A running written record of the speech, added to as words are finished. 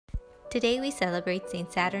Today we celebrate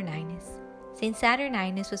Saint Saturninus. Saint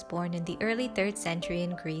Saturninus was born in the early 3rd century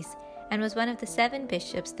in Greece and was one of the 7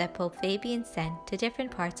 bishops that Pope Fabian sent to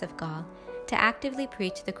different parts of Gaul to actively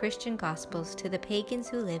preach the Christian Gospels to the pagans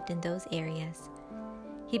who lived in those areas.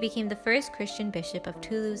 He became the first Christian bishop of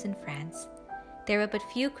Toulouse in France. There were but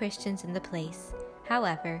few Christians in the place.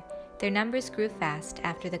 However, their numbers grew fast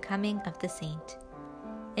after the coming of the saint.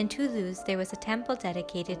 In Toulouse there was a temple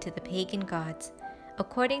dedicated to the pagan gods.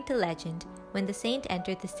 According to legend, when the saint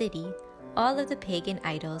entered the city, all of the pagan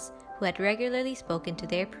idols who had regularly spoken to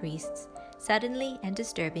their priests suddenly and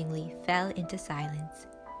disturbingly fell into silence.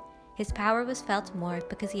 His power was felt more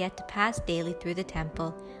because he had to pass daily through the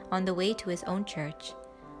temple on the way to his own church.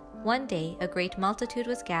 One day a great multitude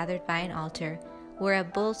was gathered by an altar where a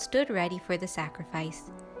bull stood ready for the sacrifice.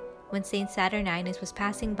 When Saint Saturninus was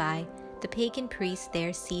passing by, the pagan priests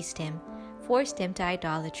there seized him, forced him to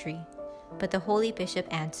idolatry. But the holy bishop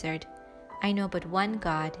answered, "I know but one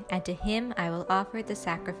God, and to him I will offer the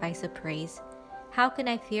sacrifice of praise. How can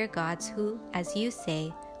I fear gods who, as you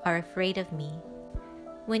say, are afraid of me?"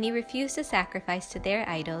 When he refused to sacrifice to their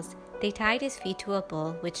idols, they tied his feet to a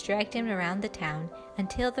bull which dragged him around the town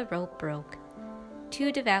until the rope broke.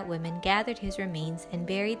 2 devout women gathered his remains and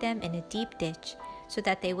buried them in a deep ditch so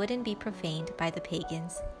that they wouldn't be profaned by the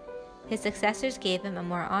pagans. His successors gave him a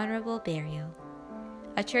more honorable burial.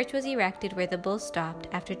 A church was erected where the bull stopped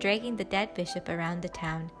after dragging the dead bishop around the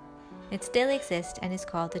town. It still exists and is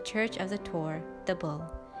called the Church of the Tor, the Bull.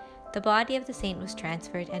 The body of the saint was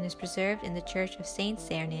transferred and is preserved in the Church of Saint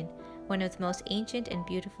Saturnin, one of the most ancient and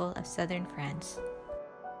beautiful of southern France.